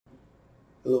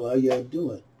Hello, how y'all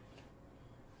doing?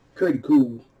 Pretty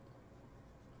cool.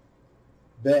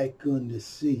 Back on the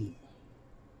scene.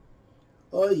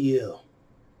 Oh yeah.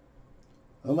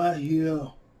 I'm out here.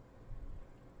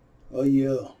 Oh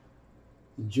yeah.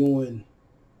 Enjoying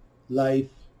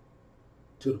life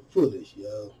to the fullest,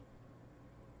 y'all.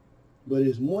 But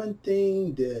it's one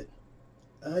thing that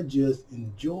I just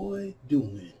enjoy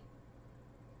doing.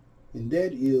 And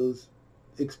that is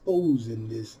exposing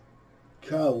this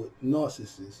coward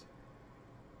narcissist,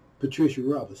 Patricia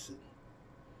Robinson.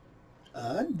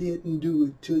 I didn't do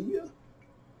it to you.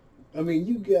 I mean,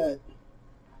 you got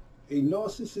a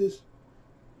narcissist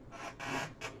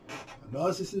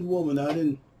woman out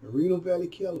in Moreno Valley,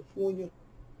 California.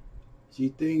 She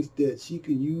thinks that she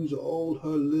can use all her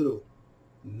little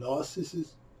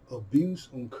narcissist abuse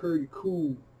on Curry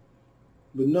Cool,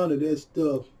 but none of that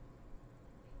stuff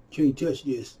can't touch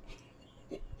this.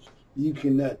 You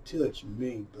cannot touch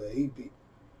me, baby,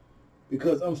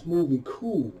 because I'm smooth and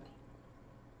cool.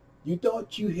 You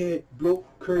thought you had broke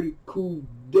Curry Cool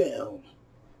down.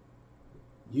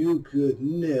 You could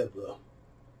never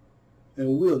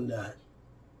and will not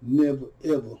never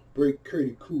ever break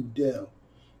Curry Cool down.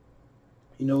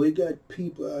 You know, it got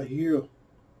people out here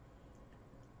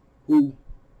who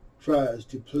tries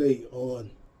to play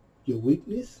on your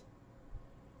weakness,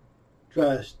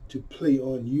 tries to play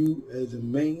on you as a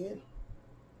man,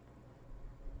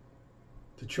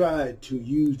 to try to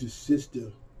use the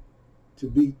system to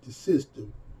beat the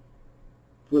system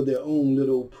for their own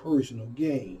little personal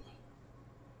gain.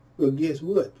 Well, guess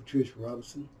what, Patricia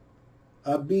Robinson?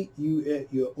 I beat you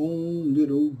at your own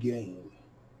little game.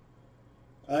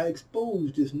 I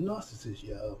exposed this narcissist,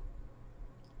 y'all.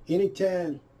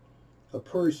 Anytime a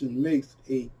person makes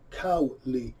a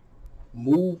cowardly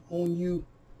move on you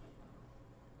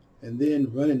and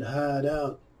then run and hide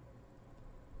out,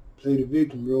 play the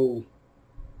victim role,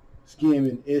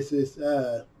 scamming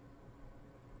SSI,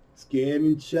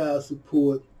 scamming child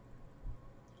support,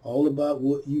 all about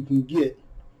what you can get.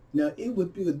 Now, it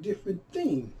would be a different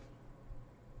thing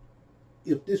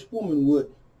if this woman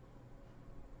would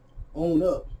own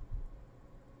up.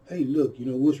 Hey, look, you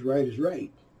know, what's right is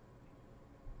right.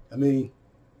 I mean,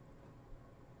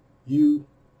 you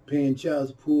paying child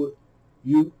support,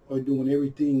 you are doing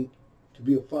everything to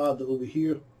be a father over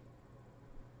here.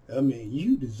 I mean,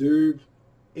 you deserve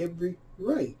every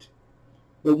right.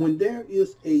 But when there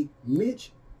is a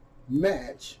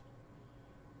mismatch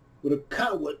with a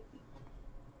coward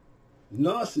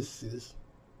narcissist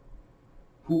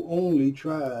who only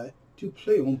try to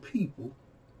play on people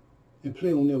and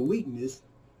play on their weakness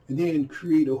and then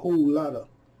create a whole lot of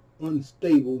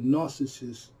unstable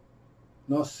narcissism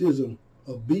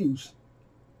abuse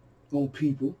on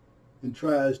people and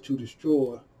tries to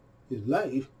destroy his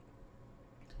life,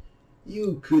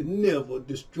 you could never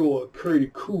destroy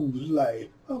Curry Cool's life.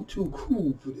 I'm too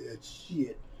cool for that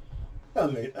shit. I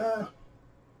mean, I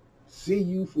see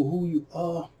you for who you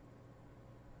are.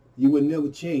 You will never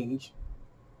change,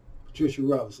 Patricia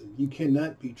Robinson. You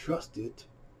cannot be trusted.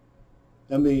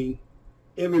 I mean,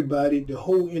 everybody, the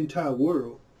whole entire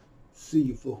world, see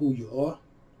you for who you are.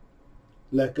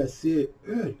 Like I said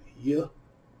earlier,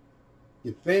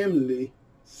 your family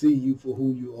see you for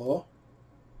who you are.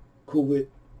 Covert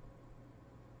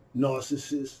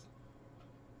Narcissists,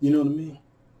 you know what I mean?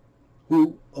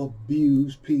 Who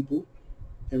abuse people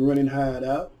and run and hide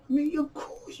out. I mean, of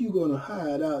course you're going to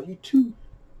hide out. You're too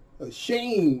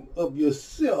ashamed of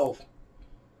yourself.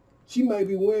 She might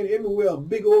be wearing everywhere a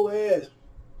big old ass,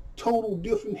 total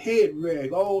different head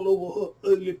rag all over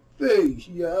her ugly face.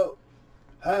 She out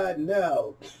hiding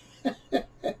out.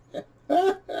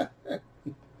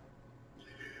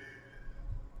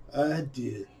 I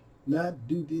did not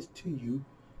do this to you.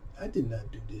 I did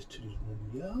not do this to this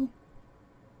woman, y'all.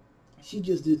 She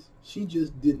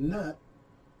just did not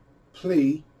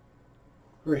play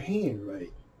her hand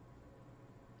right.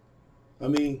 I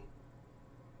mean,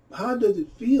 how does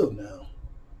it feel now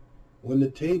when the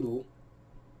table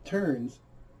turns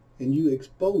and you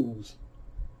expose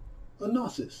a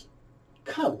narcissist,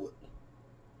 coward,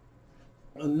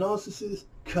 a narcissist,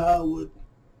 coward,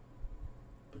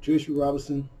 Patricia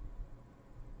Robinson?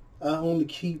 I only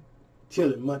keep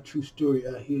telling my true story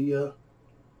out here, y'all,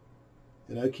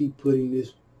 and I keep putting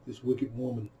this wicked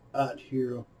woman out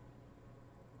here.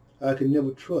 I can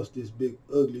never trust this big,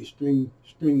 ugly,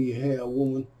 stringy hair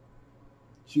woman.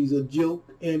 She's a joke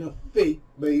and a fake,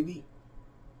 baby.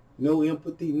 No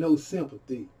empathy, no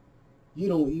sympathy. You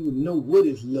don't even know what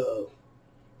is love.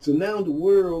 So now the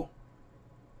world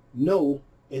know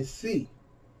and see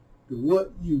that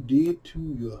what you did to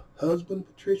your husband,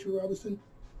 Patricia Robinson,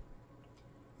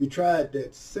 You tried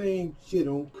that same shit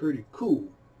on Curtis Cool,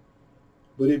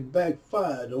 but it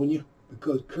backfired on you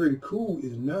because Curtis Cool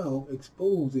is now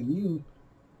exposing you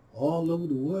all over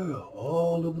the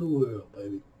world,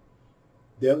 baby.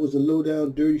 That was a low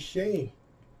down dirty shame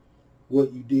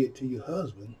what you did to your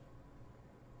husband.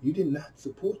 You did not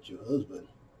support your husband.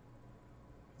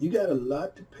 You got a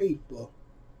lot to pay for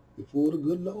before the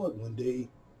good Lord one day.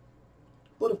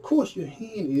 But of course your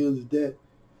hand is that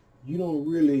you don't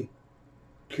really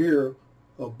care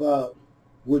about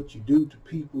what you do to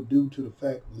people due to the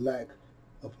fact lack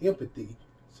of empathy.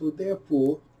 So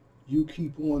therefore you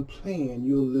keep on playing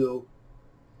your little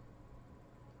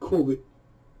Covert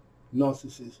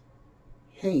Narcissist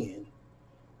hand.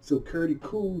 So Curtis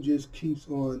Cool just keeps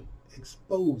on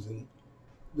exposing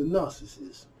the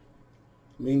narcissist.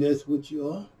 I mean, that's what you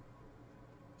are.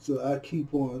 So I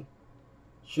keep on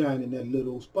shining that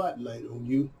little spotlight on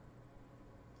you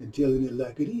and telling it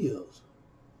like it is.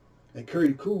 And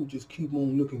Curtis Cool just keep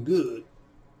on looking good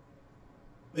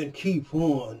and keep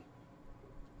on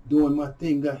doing my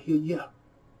thing out here, yeah,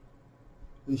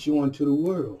 and showing to the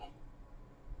world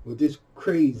what this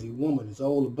crazy woman is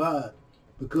all about,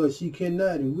 because she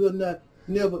cannot and will not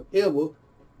never ever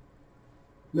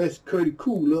mess Curtis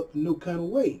Cool up in no kind of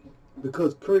way,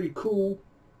 because Curtis Cool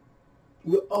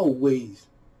will always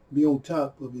be on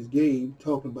top of his game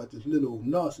talking about this little old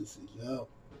narcissist, y'all.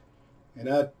 And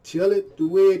I tell it the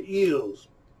way it is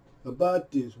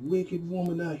about this wicked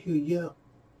woman out here, yeah.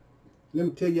 Let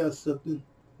me tell y'all something.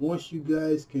 Once you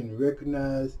guys can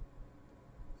recognize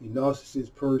a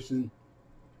narcissist person,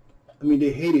 I mean,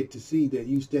 they hate it to see that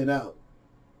you stand out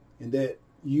and that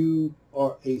you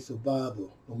are a survivor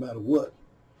no matter what,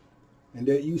 and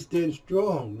that you stand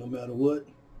strong no matter what,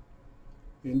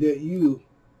 and that you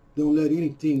don't let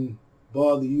anything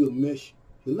bother you or mess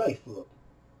your life up.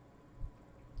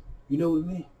 You know what I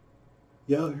mean?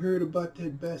 Y'all heard about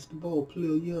that basketball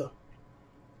player, yeah.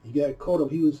 He got caught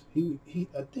up.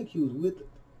 I think he was with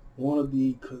one of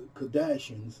the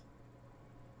Kardashians.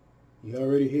 He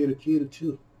already had a kid or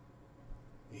two.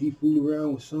 He fooled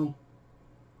around with some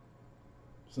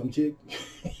chick.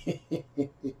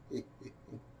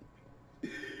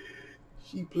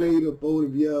 She played up on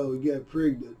him, y'all, and got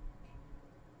pregnant.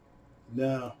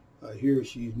 Now I hear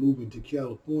she's moving to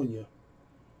California.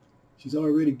 She's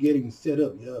already getting set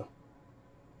up, y'all.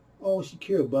 All she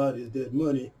care about is that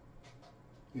money,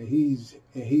 and he is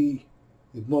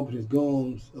bumping his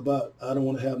gums about, I don't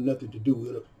want to have nothing to do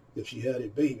with her if she had a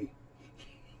baby.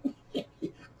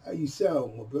 How you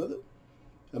sound, my brother?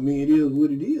 I mean, it is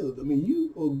what it is. I mean,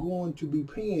 you are going to be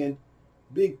paying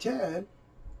big time,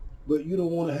 but you don't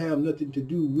want to have nothing to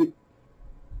do with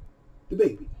the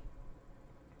baby.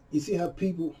 You see how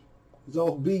people is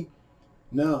off beat?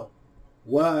 Now,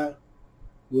 why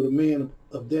would a man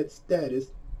of that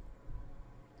status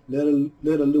let a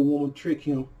little woman trick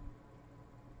him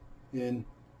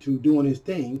into doing his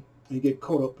thing and get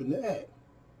caught up in the act?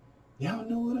 Y'all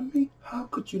know what I mean? How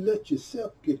could you let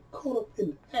yourself get caught up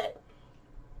in the act?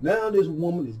 Now this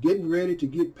woman is getting ready to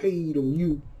get paid on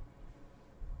you,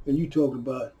 and you talking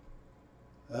about,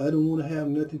 I don't want to have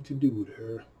nothing to do with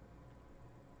her.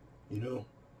 You know,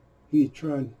 he is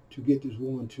trying to get this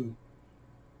woman to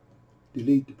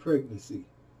delete the pregnancy.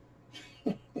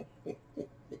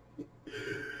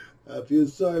 I feel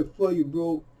sorry for you,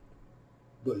 bro,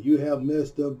 but you have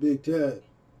messed up big time.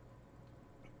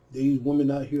 These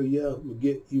women out here, yeah, will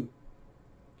get you.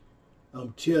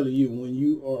 I'm telling you, when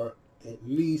you are at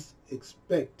least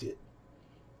expected,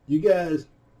 you guys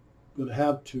gonna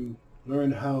have to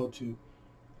learn how to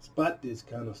spot this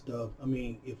kind of stuff. I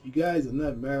mean, if you guys are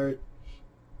not married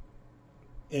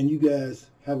and you guys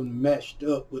haven't matched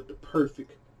up with the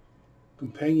perfect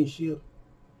companionship,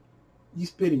 you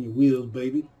spinning your wheels,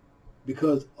 baby,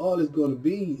 because all it's going to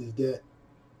be is that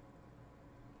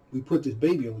we put this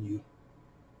baby on you.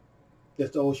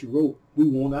 That's all she wrote. We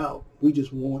want out. We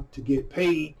just want to get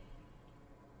paid,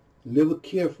 live a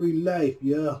carefree life,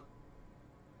 yeah,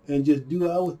 and just do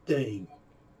our thing.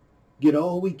 Get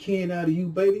all we can out of you,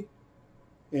 baby,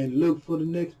 and look for the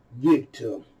next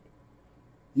victim.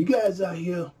 You guys out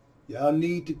here, y'all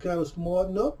need to kind of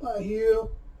smarten up out here.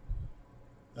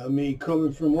 I mean,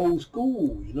 coming from old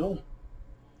school, you know,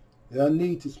 y'all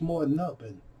need to smarten up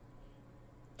and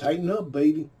tighten up,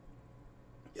 baby.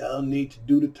 Y'all need to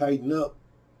do the tighten up.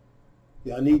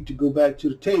 Y'all need to go back to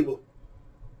the table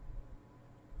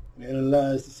and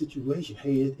analyze the situation.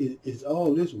 Hey, is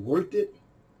all this worth it?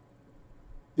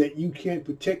 That you can't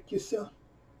protect yourself?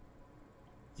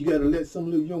 You got to let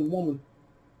some little young woman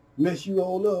mess you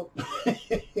all up.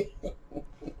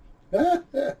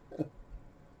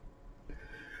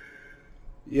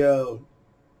 Yo,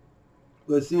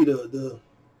 But see, the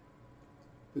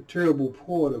terrible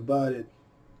part about it,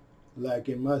 like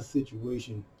in my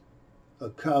situation, a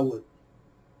coward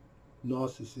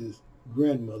narcissist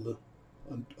grandmother,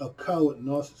 a coward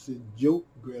narcissist joke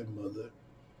grandmother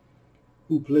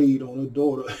who played on her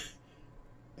daughter.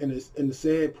 And the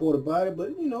sad part about it, but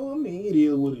you know, I mean, it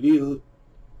is what it is.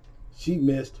 She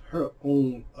messed her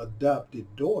own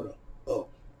adopted daughter up.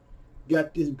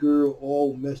 Got this girl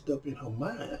all messed up in her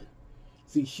mind.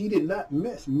 See, she did not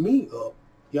mess me up.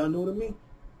 Y'all know what I mean?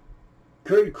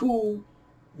 Curry Cool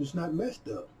was not messed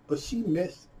up, but she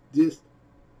messed this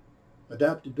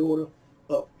adopted daughter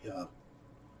up, y'all,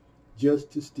 just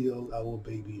to steal our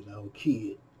baby and our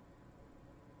kid.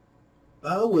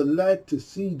 I would like to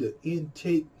see the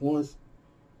intake once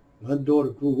my daughter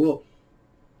grew up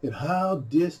and how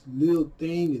this little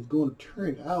thing is going to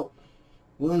turn out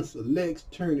once Alex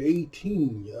turned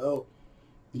 18, y'all.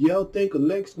 Y'all think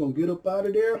Alex going to get up out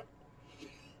of there?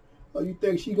 Or you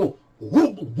think she going to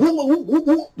whoop, whoop, whoop,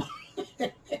 whoop?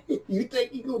 You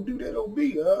think he going to do that on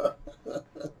me, huh?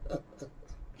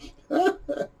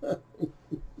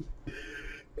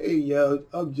 Hey, y'all,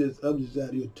 I'm just out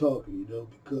here talking, you know,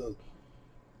 because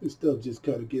this stuff just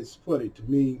kind of gets funny to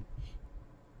me.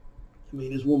 I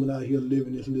mean, this woman out here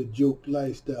living this little joke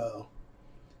lifestyle,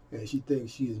 and she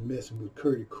thinks she is messing with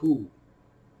Curry Cool.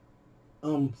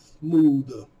 I'm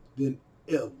smoother than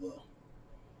ever.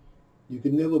 You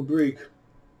can never break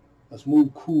a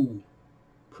smooth, cool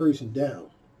person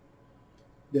down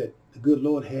that the good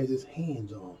Lord has his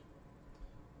hands on.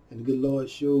 And the good Lord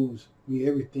shows me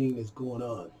everything that's going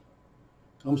on.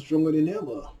 I'm stronger than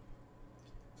ever.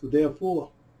 So therefore,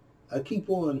 I keep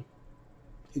on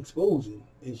exposing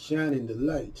and shining the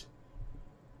light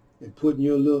and putting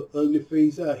your little ugly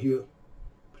face out here,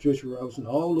 Patricia Robinson,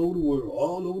 all over the world,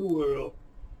 all over the world.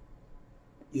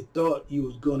 You thought you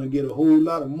was going to get a whole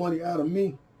lot of money out of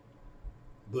me,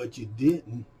 but you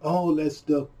didn't. All that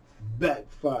stuff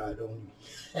backfired on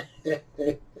you.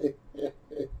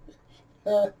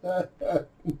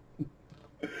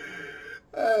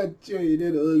 I tell you,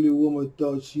 that ugly woman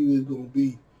thought she was going to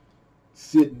be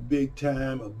sitting big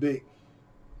time, a big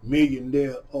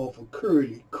millionaire off of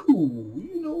Curly Cool.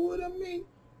 You know what I mean?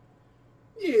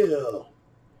 Yeah.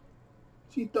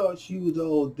 She thought she was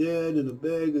all that in a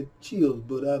bag of chills,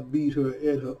 but I beat her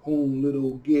at her own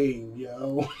little game,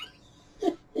 y'all.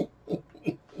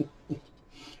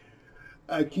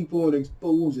 I keep on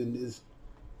exposing this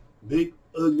big,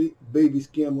 ugly, baby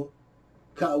scammer,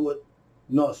 coward,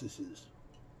 narcissist.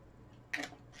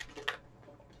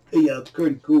 Hey, y'all, it's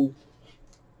Curly Cool.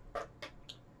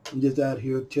 I'm just out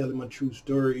here telling my true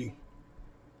story.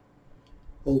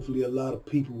 Hopefully a lot of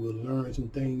people will learn some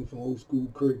things from old school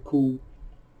Curly Cool.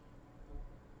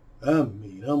 I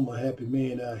mean, I'm a happy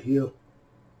man out here.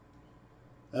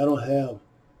 I don't have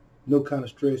no kind of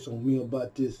stress on me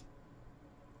about this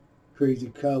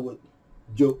crazy coward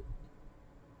joke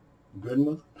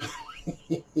grandmother.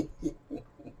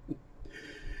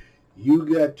 You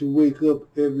got to wake up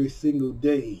every single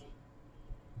day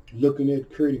looking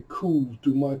at Curly Cool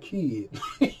through my kid.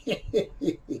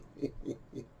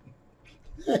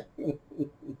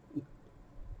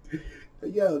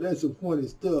 Yo, that's some funny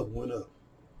stuff when a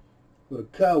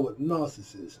coward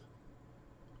narcissist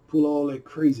pull all that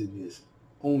craziness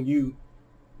on you,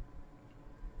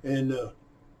 and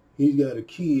he's got a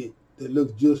kid that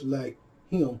looks just like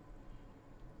him,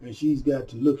 and she's got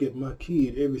to look at my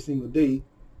kid every single day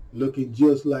looking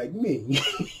just like me.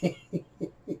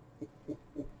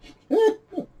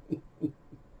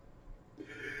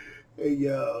 Hey,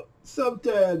 y'all,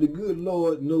 sometimes the good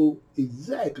Lord knows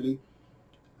exactly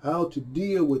how to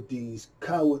deal with these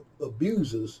coward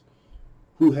abusers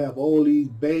who have all these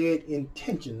bad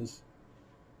intentions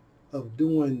of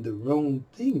doing the wrong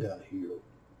thing out here.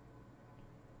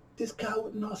 This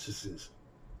coward narcissist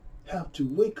have to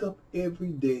wake up every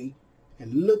day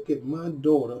and look at my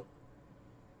daughter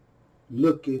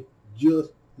looking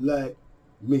just like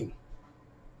me.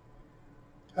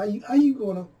 How you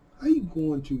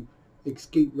going to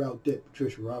escape route that,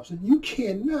 Patricia Robinson? You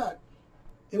cannot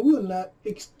and will not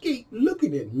escape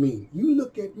looking at me. You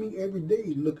look at me every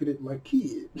day looking at my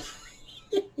kid.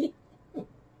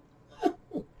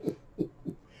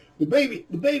 The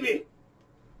baby.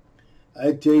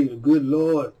 I tell you, the good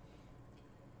Lord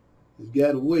has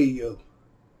got a way of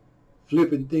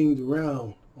flipping things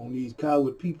around on these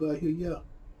coward people out here, yeah.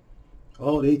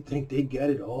 Oh, they think they got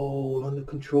it all under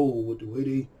control with the way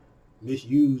they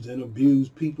misuse and abuse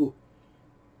people.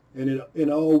 And it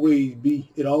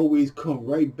always come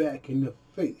right back in the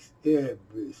face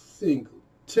every single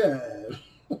time.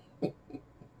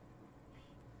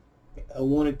 I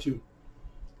wanted to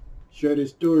share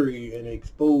this story and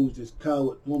expose this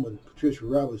coward woman, Patricia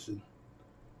Robinson.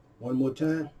 One more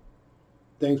time,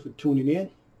 thanks for tuning in.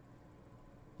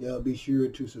 Y'all be sure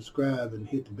to subscribe and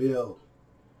hit the bell.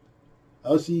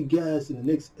 I'll see you guys in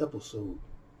the next episode.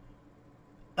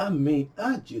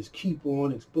 I just keep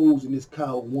on exposing this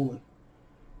coward woman,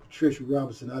 Patricia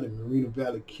Robinson, out in Moreno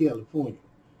Valley, California.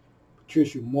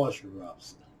 Patricia Marsha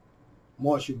Robinson,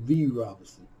 Marsha V.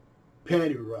 Robinson,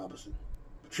 Patty Robinson,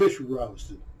 Patricia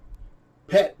Robinson,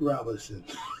 Pat Robinson.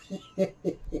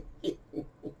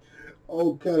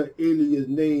 All kind of alias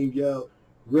names, y'all,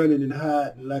 running and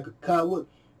hiding like a coward.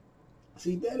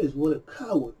 See, that is what a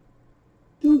coward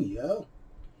do, y'all.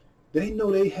 They know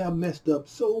they have messed up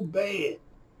so bad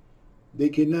they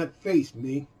cannot face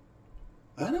me.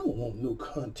 I don't want no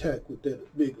contact with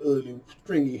that big, ugly,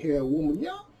 stringy hair woman,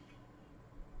 y'all.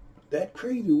 That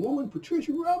crazy woman,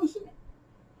 Patricia Robinson.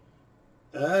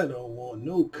 I don't want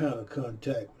no kind of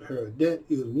contact with her. That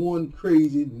is one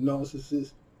crazy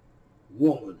narcissist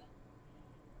woman.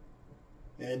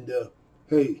 And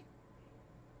hey,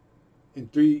 in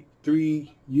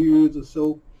three years or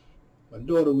so, my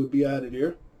daughter will be out of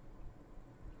there.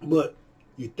 But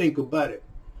you think about it,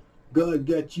 God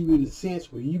got you in the sense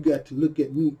where you got to look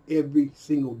at me every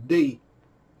single day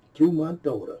through my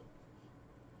daughter.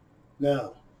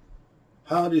 Now,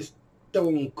 how this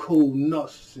stone cold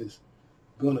narcissist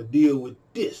gonna deal with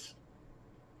this?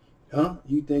 Huh?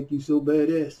 You think you so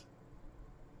badass?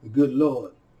 The good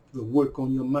Lord will work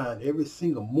on your mind every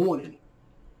single morning.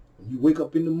 When you wake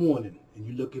up in the morning and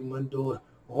you look at my daughter,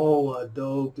 oh, I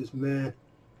dogged this man.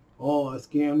 Oh, I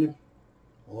scammed him.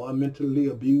 Oh, I mentally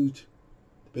abused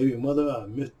the baby mother. I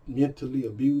mentally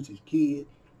abused his kid.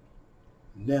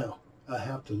 Now, I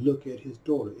have to look at his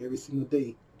daughter every single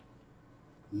day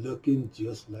looking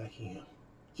just like him.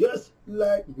 Just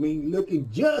like me, looking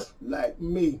just like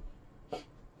me.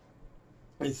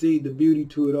 And see, the beauty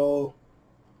to it all,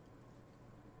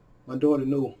 my daughter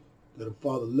knows that her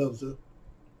father loves her.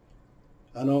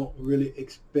 I don't really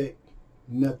expect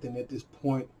nothing at this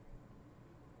point.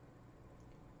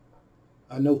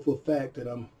 I know for a fact that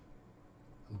I'm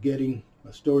getting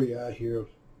my story out here,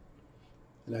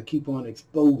 and I keep on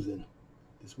exposing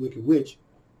this wicked witch.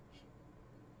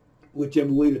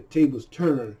 Whichever way the tables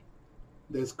turn,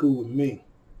 that's cool with me.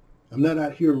 I'm not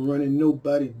out here running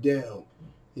nobody down.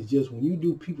 It's just when you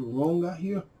do people wrong out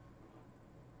here,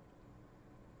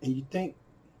 and you think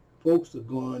folks are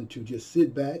going to just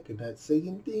sit back and not say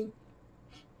anything,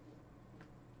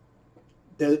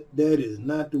 that is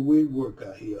not the way it works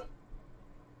out here.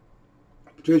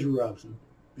 Patricia Robinson,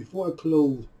 before I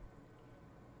close,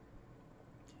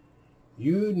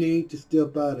 you need to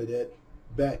step out of that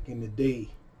back in the day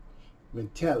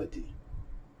mentality.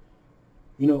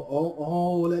 You know,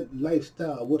 all that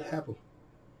lifestyle, what happened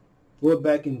way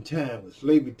back in time with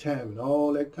slavery time and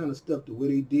all that kind of stuff, the way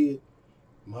they did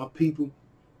my people,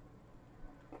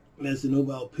 messing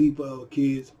over our people, our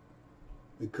kids,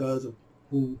 because of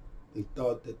who they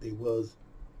thought that they was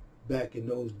back in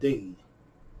those days.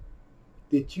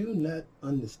 Did you not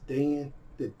understand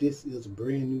that this is a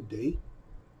brand new day?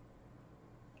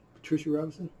 Patricia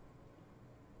Robinson?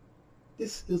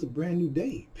 This is a brand new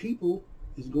day. People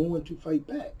is going to fight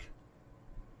back.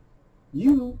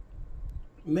 You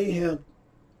may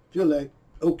feel like,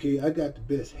 okay, I got the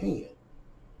best hand.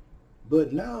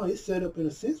 But now it's set up in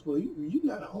a sense where you're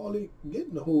not hardly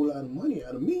getting a whole lot of money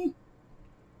out of me.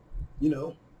 You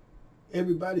know,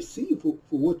 everybody see you for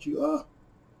what you are.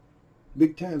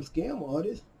 Big time scam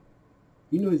artist.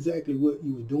 You know exactly what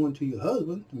you were doing to your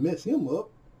husband to mess him up.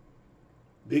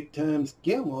 Big time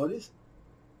scam artist.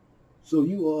 So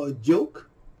you are a joke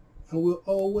and will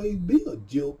always be a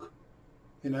joke.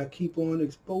 And I keep on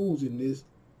exposing this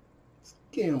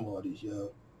scam artist,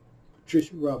 y'all.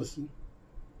 Patricia Robinson,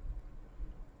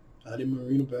 out in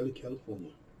Moreno Valley,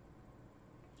 California.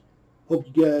 Hope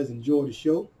you guys enjoy the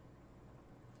show.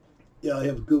 Y'all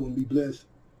have a good one. Be blessed.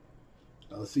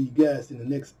 I'll see you guys in the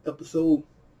next episode.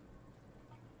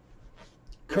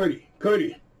 Curdy,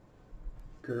 cool.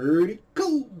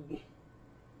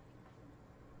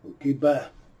 Okay, bye.